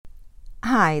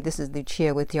Hi, this is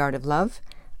Lucia with The Art of Love.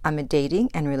 I'm a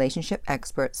dating and relationship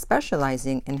expert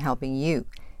specializing in helping you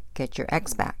get your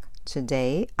ex back.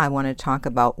 Today, I want to talk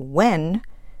about when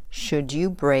should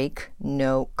you break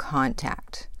no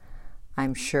contact.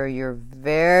 I'm sure you're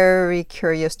very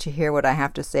curious to hear what I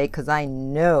have to say because I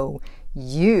know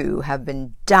you have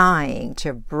been dying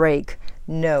to break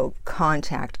no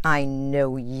contact. I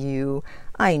know you.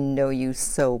 I know you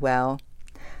so well.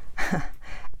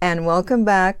 And welcome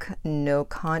back, No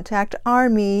Contact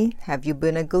Army. Have you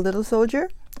been a good little soldier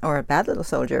or a bad little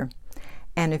soldier?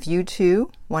 And if you too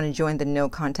want to join the No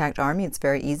Contact Army, it's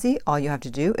very easy. All you have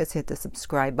to do is hit the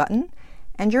subscribe button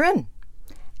and you're in.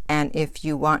 And if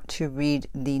you want to read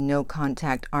the No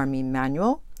Contact Army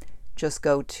manual, just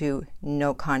go to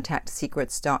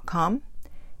nocontactsecrets.com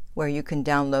where you can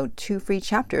download 2 free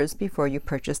chapters before you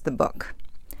purchase the book.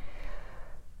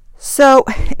 So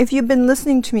if you've been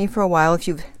listening to me for a while, if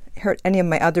you've heard any of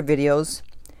my other videos,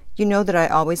 you know that I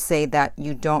always say that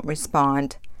you don't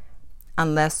respond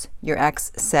unless your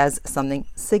ex says something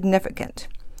significant.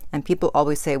 And people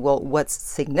always say, well, what's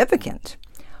significant?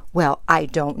 Well, I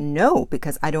don't know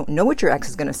because I don't know what your ex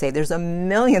is going to say. There's a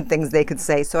million things they could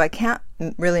say, so I can't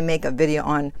really make a video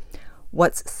on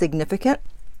what's significant.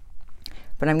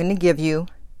 But I'm going to give you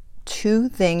 2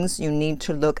 things you need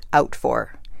to look out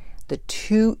for. The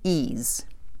 2 E's,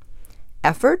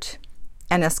 effort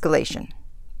and escalation.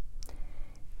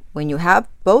 When you have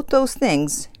both those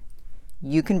things,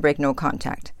 you can break no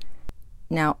contact.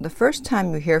 Now, the first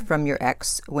time you hear from your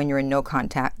ex when you're in no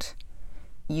contact,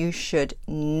 you should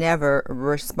never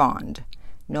respond,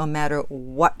 no matter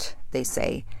what they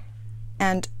say.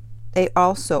 And they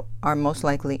also are most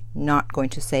likely not going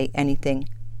to say anything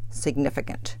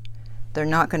significant. They're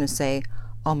not going to say,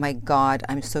 oh my God,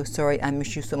 I'm so sorry, I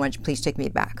miss you so much, please take me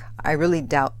back. I really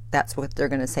doubt that's what they're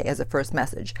going to say as a first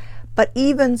message. But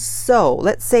even so,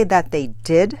 let's say that they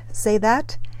did say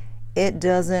that, it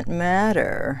doesn't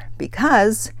matter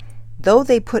because though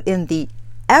they put in the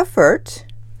effort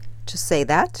to say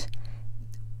that,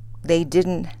 they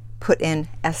didn't put in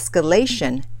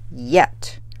escalation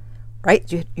yet,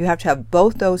 right? You have to have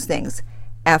both those things,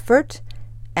 effort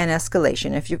and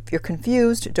escalation. If you're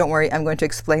confused, don't worry, I'm going to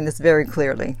explain this very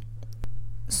clearly.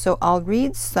 So I'll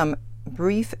read some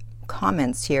brief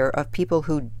comments here of people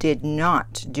who did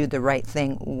not do the right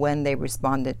thing when they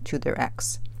responded to their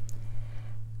ex.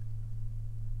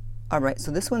 All right,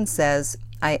 so this one says,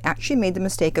 I actually made the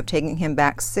mistake of taking him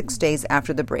back 6 days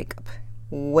after the breakup.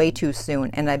 Way too soon,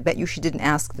 and I bet you she didn't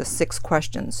ask the 6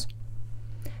 questions.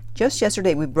 Just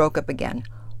yesterday we broke up again.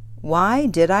 Why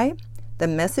did I? The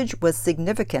message was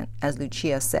significant, as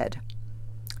Lucia said.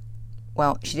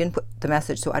 Well, she didn't put the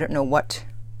message, so I don't know what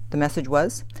the message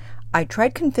was. I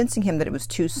tried convincing him that it was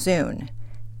too soon.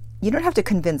 You don't have to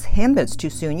convince him that it's too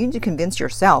soon. You need to convince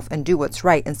yourself and do what's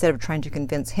right instead of trying to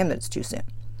convince him that it's too soon.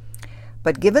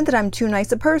 But given that I'm too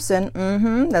nice a person,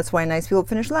 that's why nice people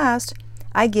finish last,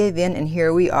 I gave in and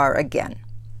here we are again.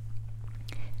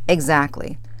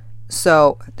 Exactly.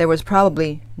 So there was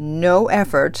probably no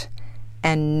effort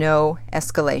and no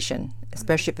escalation,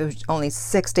 especially if it was only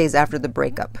 6 days after the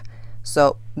breakup.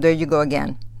 So there you go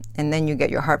again. And then you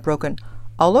get your heart broken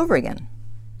all over again.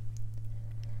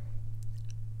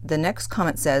 The next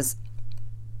comment says,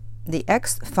 the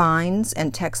ex finds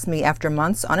and texts me after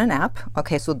months on an app.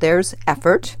 Okay, so there's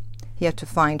effort. He had to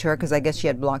find her because I guess she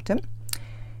had blocked him.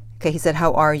 Okay, he said,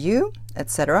 how are you?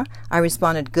 Etc. I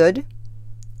responded, good.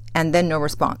 And then no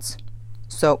response.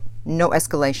 So no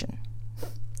escalation.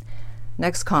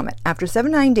 Next comment. After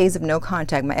 79 days of no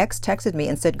contact, my ex texted me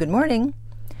and said, good morning.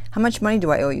 How much money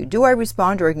do I owe you? Do I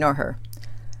respond or ignore her?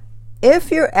 If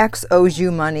your ex owes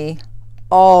you money,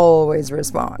 always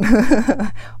respond.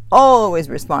 Always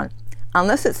respond.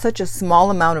 Unless it's such a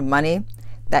small amount of money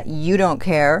that you don't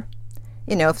care.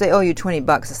 You know, if they owe you 20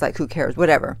 bucks, it's like, who cares?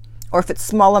 Whatever. Or if it's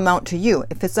small amount to you.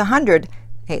 If it's 100,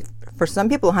 hey, for some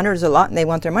people 100 is a lot and they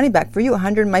want their money back. For you,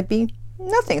 100 might be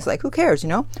nothing. It's like, who cares, you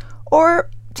know?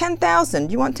 Or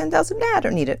 10,000. You want 10,000? Nah, I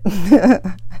don't need it.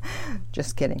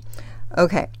 Just kidding.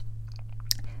 Okay.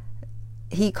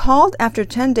 He called after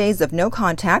 10 days of no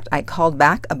contact. I called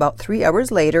back about 3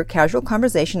 hours later. Casual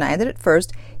conversation. I ended it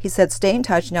first. He said, stay in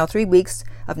touch. Now 3 weeks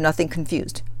of nothing,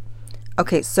 confused.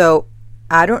 Okay, so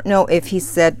I don't know if he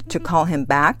said to call him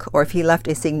back or if he left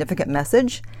a significant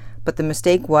message, but the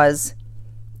mistake was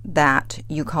that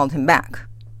you called him back.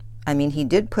 I mean, he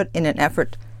did put in an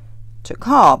effort to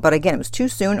call, but again, it was too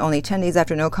soon, only 10 days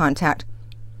after no contact.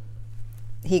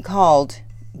 He called,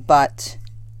 but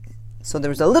so there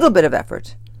was a little bit of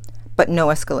effort, but no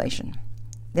escalation.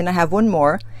 Then I have one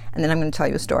more, and then I'm going to tell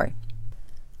you a story.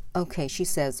 Okay, she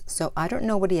says, so I don't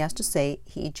know what he has to say.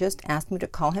 He just asked me to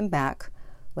call him back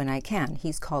when I can.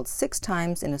 He's called 6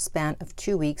 times in a span of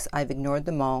 2 weeks. I've ignored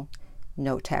them all.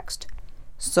 No text.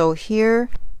 So here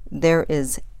there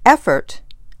is effort,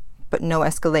 but no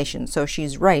escalation. So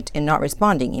she's right in not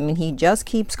responding. I mean, he just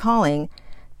keeps calling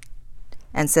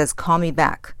and says, call me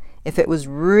back. If it was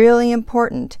really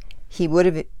important, he would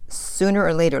have sooner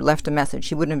or later left a message.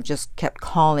 He wouldn't have just kept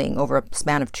calling over a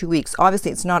span of 2 weeks.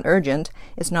 Obviously, it's not urgent.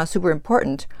 It's not super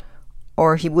important,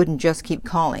 or he wouldn't just keep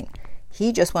calling.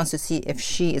 He just wants to see if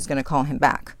she is going to call him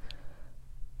back.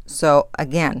 So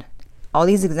again, all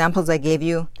these examples I gave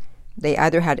you, they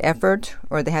either had effort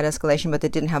or they had escalation, but they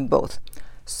didn't have both.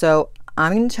 So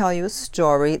I'm going to tell you a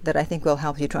story that I think will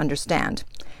help you to understand.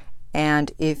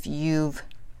 And if you've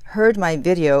heard my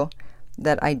video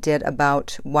that I did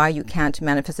about why you can't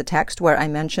manifest a text, where I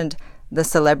mentioned the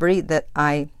celebrity that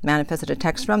I manifested a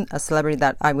text from, a celebrity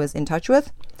that I was in touch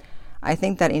with, I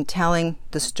think that in telling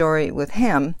the story with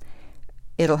him,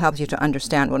 it'll help you to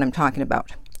understand what I'm talking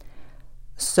about.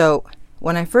 So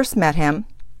when I first met him,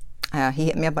 he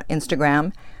hit me up on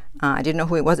Instagram. I didn't know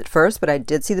who he was at first, but I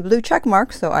did see the blue check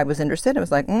mark, so I was interested. I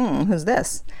was like, who's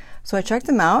this? So I checked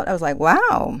him out. I was like,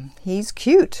 wow, he's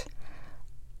cute.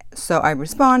 So I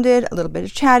responded, a little bit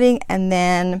of chatting, and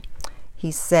then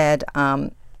he said,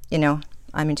 I'm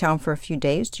in town for a few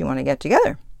days. Do you want to get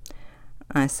together?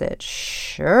 I said,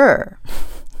 sure.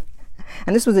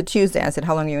 And this was a Tuesday. I said,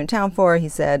 how long are you in town for? He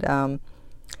said,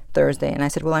 Thursday. And I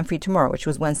said, well, I'm free tomorrow, which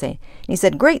was Wednesday. And he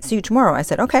said, great, see you tomorrow. I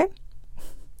said, okay.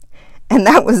 And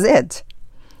that was it.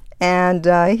 And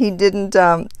he didn't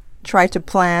try to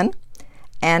plan.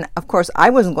 And of course, I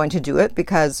wasn't going to do it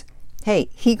because, hey,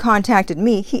 he contacted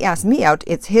me. He asked me out.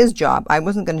 It's his job. I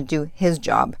wasn't going to do his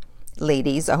job.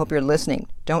 Ladies, I hope you're listening.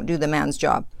 Don't do the man's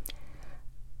job.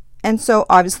 And so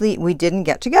obviously we didn't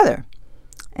get together.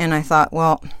 And I thought,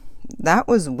 well, that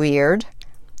was weird.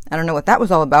 I don't know what that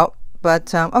was all about,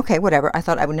 but okay, whatever. I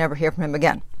thought I would never hear from him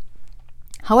again.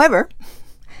 However,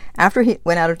 after he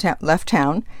went out of town, left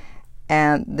town,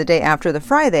 and the day after the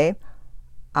Friday,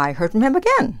 I heard from him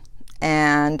again.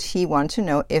 And he wanted to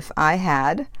know if I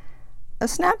had a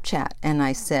Snapchat. And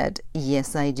I said,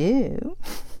 yes, I do.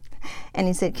 And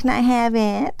he said, can I have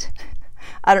it?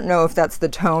 I don't know if that's the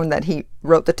tone that he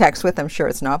wrote the text with. I'm sure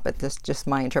it's not, but this is just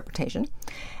my interpretation.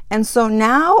 And so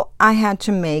now I had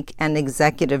to make an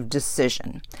executive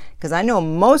decision, because I know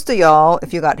most of y'all,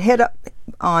 if you got hit up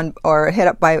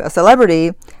by a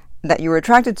celebrity that you were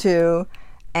attracted to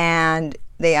and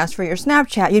they asked for your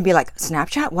Snapchat, you'd be like,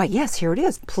 Snapchat? Why, yes, here it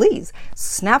is. Please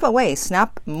snap away.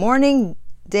 Snap morning,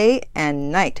 day,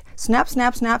 and night. Snap,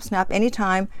 snap, snap, snap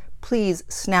anytime. Please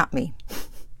snap me.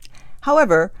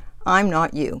 However, I'm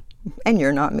not you and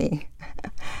you're not me.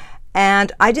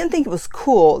 And I didn't think it was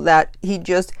cool that he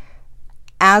just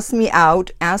asked me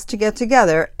out, asked to get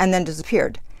together, and then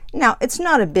disappeared. Now, it's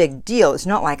not a big deal. It's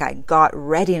not like I got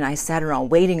ready and I sat around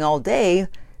waiting all day,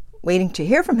 waiting to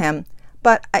hear from him.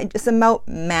 But it's about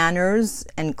manners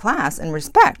and class and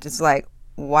respect. It's like,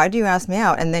 why do you ask me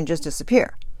out and then just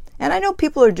disappear? And I know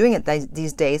people are doing it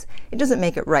these days. It doesn't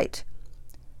make it right.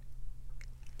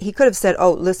 He could have said,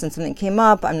 oh, listen, something came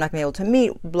up. I'm not going to be able to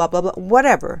meet, blah, blah, blah,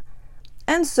 whatever.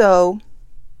 And so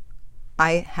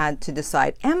I had to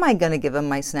decide, am I going to give him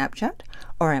my Snapchat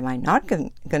or am I not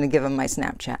going to give him my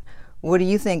Snapchat? What do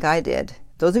you think I did?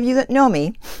 Those of you that know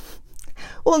me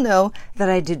will know that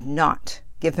I did not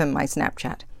give him my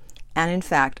Snapchat. And in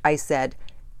fact, I said,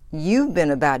 you've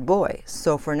been a bad boy,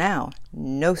 so for now,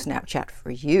 no Snapchat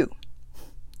for you.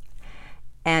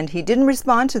 And he didn't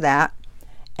respond to that.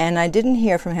 And I didn't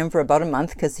hear from him for about a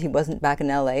month because he wasn't back in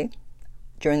LA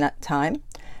during that time.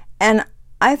 And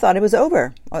I thought it was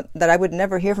over, that I would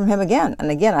never hear from him again.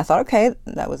 And again, I thought, okay,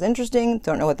 that was interesting.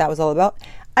 Don't know what that was all about.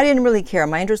 I didn't really care.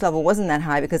 My interest level wasn't that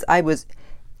high because I was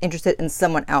interested in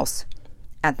someone else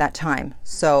at that time.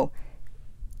 So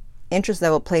interest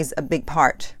level plays a big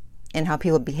part in how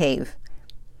people behave,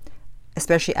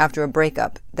 especially after a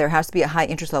breakup. There has to be a high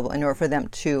interest level in order for them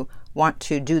to want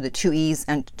to do the 2 E's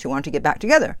and to want to get back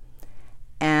together.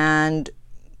 And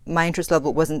my interest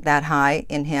level wasn't that high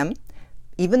in him,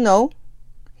 even though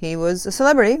he was a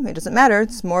celebrity. It doesn't matter.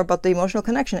 It's more about the emotional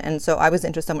connection. And so I was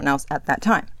into someone else at that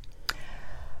time.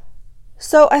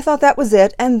 So I thought that was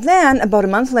it. And then about a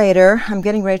month later, I'm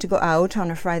getting ready to go out on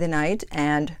a Friday night.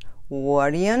 And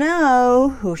what do you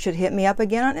know? Who should hit me up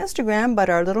again on Instagram but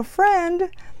our little friend?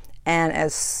 And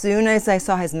as soon as I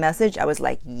saw his message, I was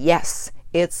like, yes,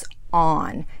 it's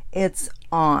on. It's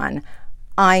on.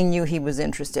 I knew he was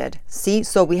interested. See,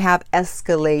 so we have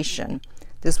escalation.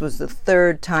 This was the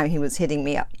third time he was hitting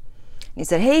me up. he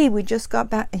said, hey, we just got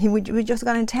back. We just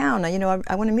got in town.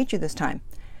 I want to meet you this time.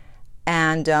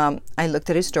 And I looked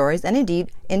at his stories, and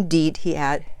indeed, he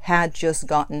had just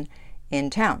gotten in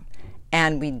town.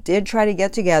 And we did try to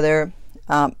get together,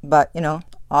 but,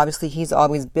 obviously he's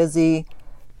always busy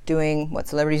doing what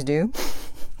celebrities do.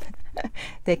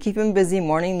 They keep him busy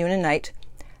morning, noon, and night.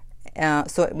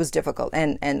 So it was difficult.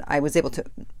 And I was able to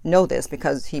know this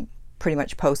because he pretty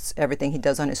much posts everything he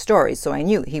does on his stories. So I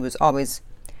knew he was always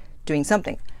doing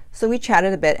something. So we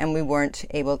chatted a bit, and we weren't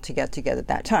able to get together at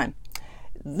that time.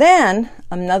 Then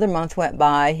another month went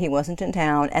by. He wasn't in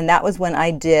town. And that was when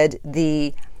I did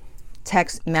the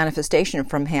text manifestation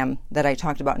from him that I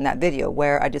talked about in that video,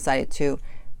 where I decided to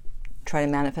try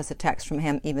to manifest a text from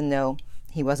him even though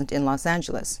he wasn't in Los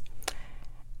Angeles.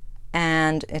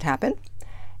 And it happened.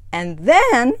 And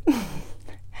then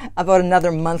about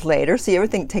another month later, see,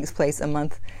 everything takes place a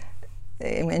month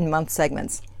in month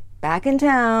segments. Back in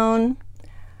town,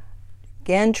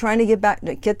 again trying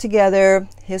to get together.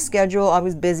 His schedule,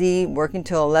 always busy, working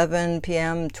till 11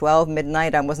 p.m., 12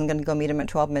 midnight. I wasn't going to go meet him at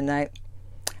 12 midnight.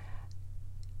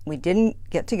 We didn't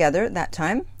get together that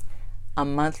time. A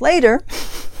month later,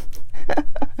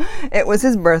 it was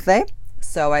his birthday.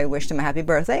 So I wished him a happy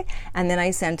birthday. And then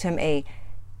I sent him a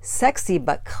sexy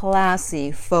but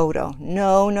classy photo.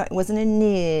 No, it wasn't a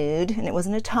nude, and it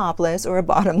wasn't a topless or a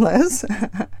bottomless.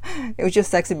 It was just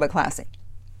sexy but classy.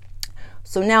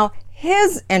 So now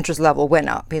his interest level went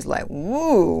up. He's like,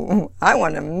 woo, I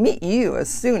want to meet you as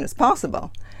soon as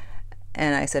possible.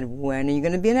 And I said, when are you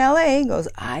going to be in LA? He goes,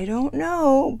 I don't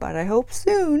know, but I hope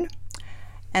soon.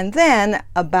 And then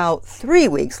about 3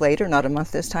 weeks later, not a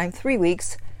month this time, 3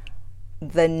 weeks,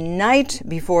 the night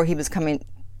before he was coming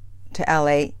to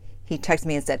LA, he texted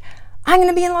me and said, I'm going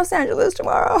to be in Los Angeles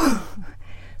tomorrow.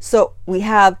 So we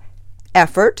have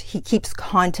effort. He keeps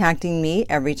contacting me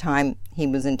every time he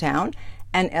was in town.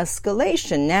 And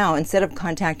escalation. Now, instead of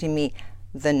contacting me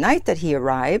the night that he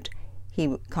arrived,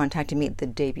 he contacted me the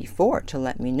day before to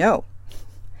let me know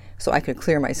so I could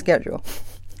clear my schedule.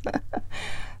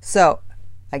 So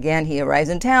again, he arrives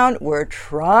in town. We're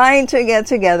trying to get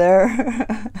together.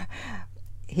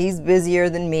 He's busier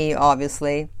than me,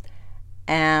 obviously.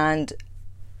 And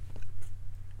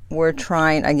we're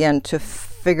trying, again, to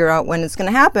figure out when it's going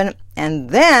to happen. And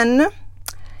then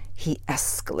he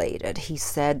escalated. He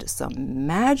said some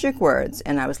magic words.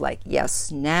 And I was like,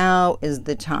 yes, now is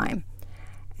the time.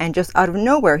 And just out of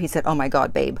nowhere, he said, oh my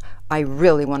God, babe, I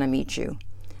really want to meet you.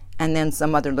 And then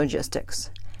some other logistics.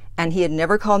 And he had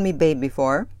never called me babe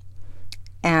before.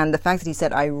 And the fact that he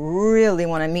said, I really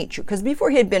want to meet you. Because before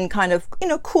he had been kind of,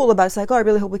 cool about it. It's like, oh, I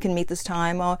really hope we can meet this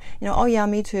time. Oh, oh yeah,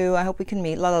 me too. I hope we can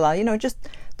meet, la la la. Just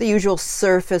the usual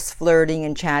surface flirting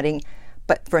and chatting.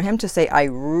 But for him to say, I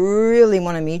really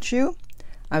want to meet you,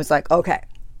 I was like, okay.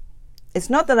 It's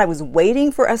not that I was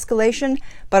waiting for escalation,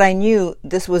 but I knew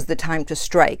this was the time to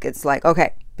strike. It's like,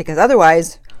 okay, because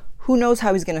otherwise, who knows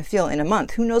how he's going to feel in a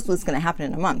month? Who knows what's going to happen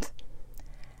in a month?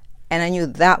 And I knew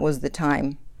that was the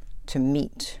time to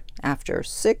meet after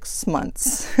 6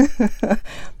 months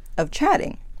of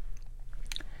chatting.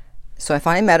 So I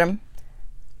finally met him.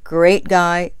 Great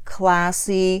guy,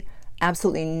 classy,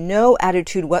 absolutely no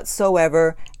attitude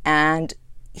whatsoever, and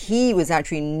he was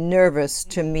actually nervous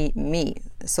to meet me.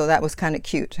 So that was kind of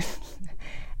cute.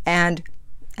 and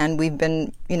we've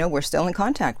been, we're still in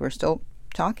contact. We're still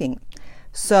talking.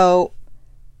 So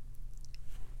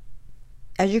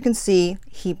as you can see,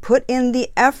 he put in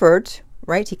the effort,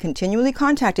 right? He continually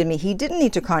contacted me. He didn't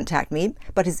need to contact me,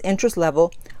 but his interest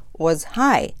level was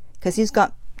high because he's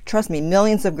got, trust me,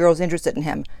 millions of girls interested in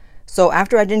him. So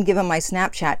after I didn't give him my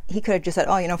Snapchat, he could have just said,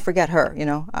 oh, forget her.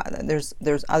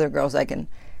 There's other girls I can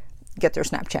get their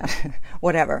Snapchat,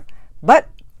 whatever. But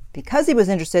because he was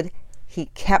interested, he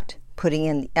kept putting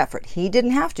in the effort. He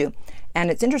didn't have to. And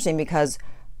it's interesting because,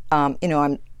 I'm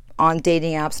on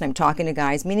dating apps and I'm talking to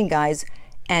guys, meeting guys.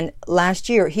 And last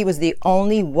year, he was the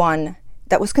only one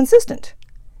that was consistent.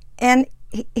 And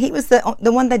he was the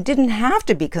one that didn't have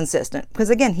to be consistent. Because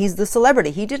again, he's the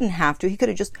celebrity. He didn't have to. He could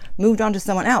have just moved on to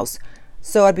someone else.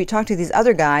 So I'd be talking to these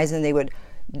other guys and they would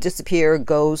disappear,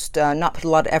 ghost, not put a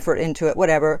lot of effort into it,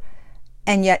 whatever.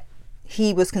 And yet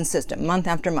he was consistent month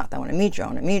after month. I want to meet you. I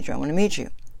want to meet you. I want to meet you.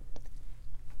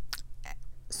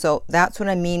 So that's what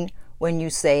I mean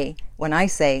when I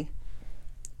say,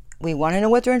 we want to know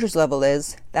what their interest level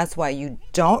is. That's why you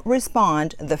don't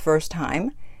respond the first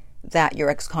time that your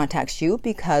ex contacts you,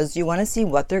 because you want to see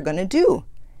what they're going to do.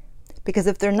 Because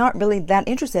if they're not really that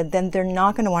interested, then they're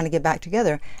not going to want to get back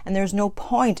together. And there's no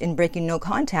point in breaking no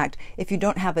contact if you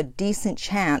don't have a decent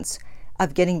chance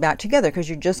of getting back together, because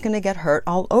you're just going to get hurt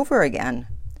all over again.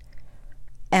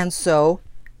 And so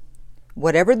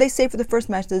whatever they say for the first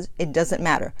message, it doesn't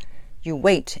matter. You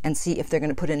wait and see if they're going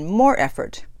to put in more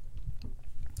effort,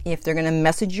 if they're going to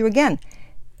message you again,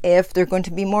 if they're going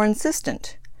to be more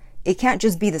insistent. It can't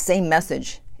just be the same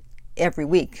message every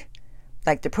week.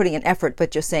 Like they're putting in effort,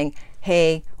 but just saying,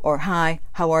 hey, or hi,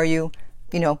 how are you?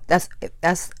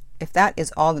 If that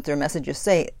is all that their messages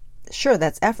say, sure,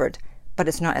 that's effort, but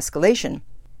it's not escalation.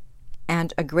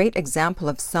 And a great example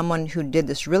of someone who did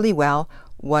this really well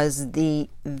was the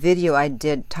video I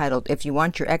did titled, If You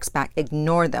Want Your Ex Back,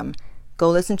 Ignore Them. Go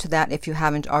listen to that if you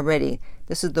haven't already.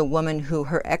 This is the woman who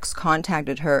her ex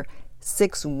contacted her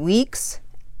 6 weeks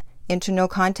into no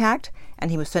contact, and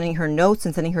he was sending her notes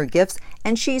and sending her gifts,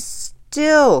 and she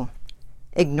still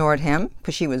ignored him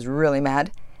because she was really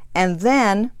mad. And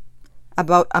then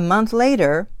about a month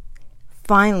later,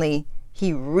 finally,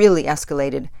 he really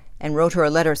escalated and wrote her a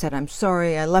letter, said, I'm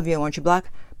sorry, I love you, I want you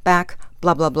back,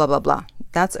 blah, blah, blah, blah, blah.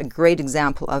 That's a great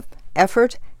example of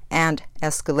effort and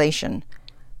escalation.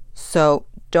 So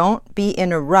don't be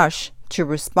in a rush to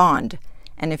respond.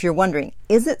 And if you're wondering,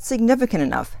 is it significant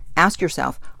enough? Ask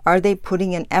yourself, are they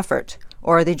putting in effort?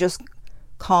 Or are they just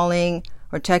calling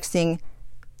or texting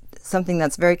something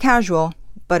that's very casual,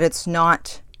 but it's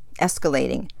not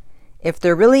escalating? If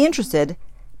they're really interested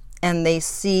and they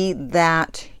see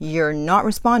that you're not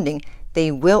responding,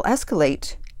 they will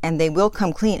escalate and they will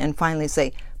come clean and finally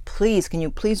say, please, can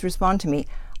you please respond to me?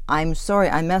 I'm sorry,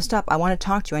 I messed up. I want to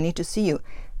talk to you. I need to see you.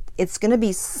 It's going to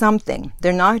be something.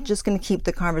 They're not just going to keep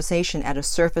the conversation at a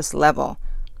surface level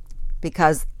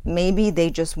because maybe they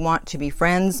just want to be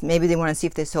friends. Maybe they want to see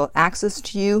if they still have access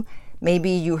to you. Maybe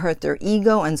you hurt their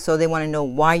ego and so they want to know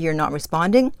why you're not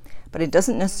responding. But it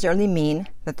doesn't necessarily mean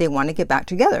that they want to get back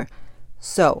together.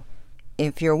 So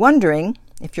if you're wondering,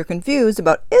 if you're confused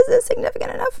about, is this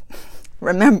significant enough?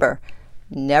 Remember,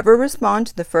 never respond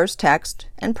to the first text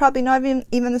and probably not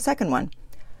even the second one.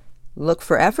 Look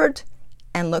for effort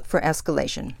and look for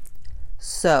escalation.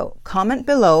 So comment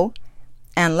below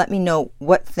and let me know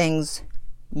what things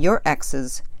your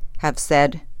exes have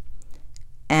said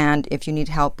and if you need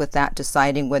help with that,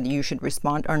 deciding whether you should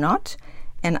respond or not.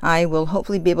 And I will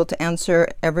hopefully be able to answer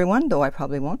everyone, though I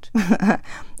probably won't,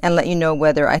 and let you know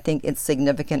whether I think it's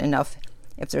significant enough,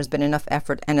 if there's been enough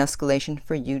effort and escalation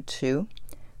for you to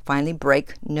finally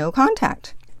break no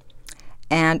contact.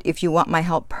 And if you want my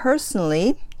help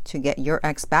personally to get your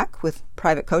ex back with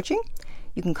private coaching,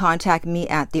 you can contact me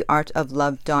at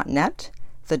theartoflove.net.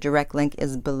 The direct link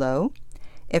is below.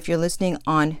 If you're listening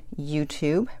on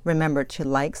YouTube, remember to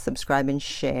like, subscribe, and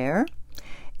share.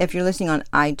 If you're listening on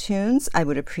iTunes, I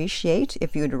would appreciate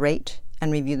if you would rate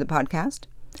and review the podcast.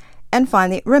 And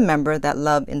finally, remember that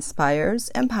love inspires,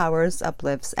 empowers,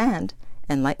 uplifts, and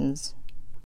enlightens.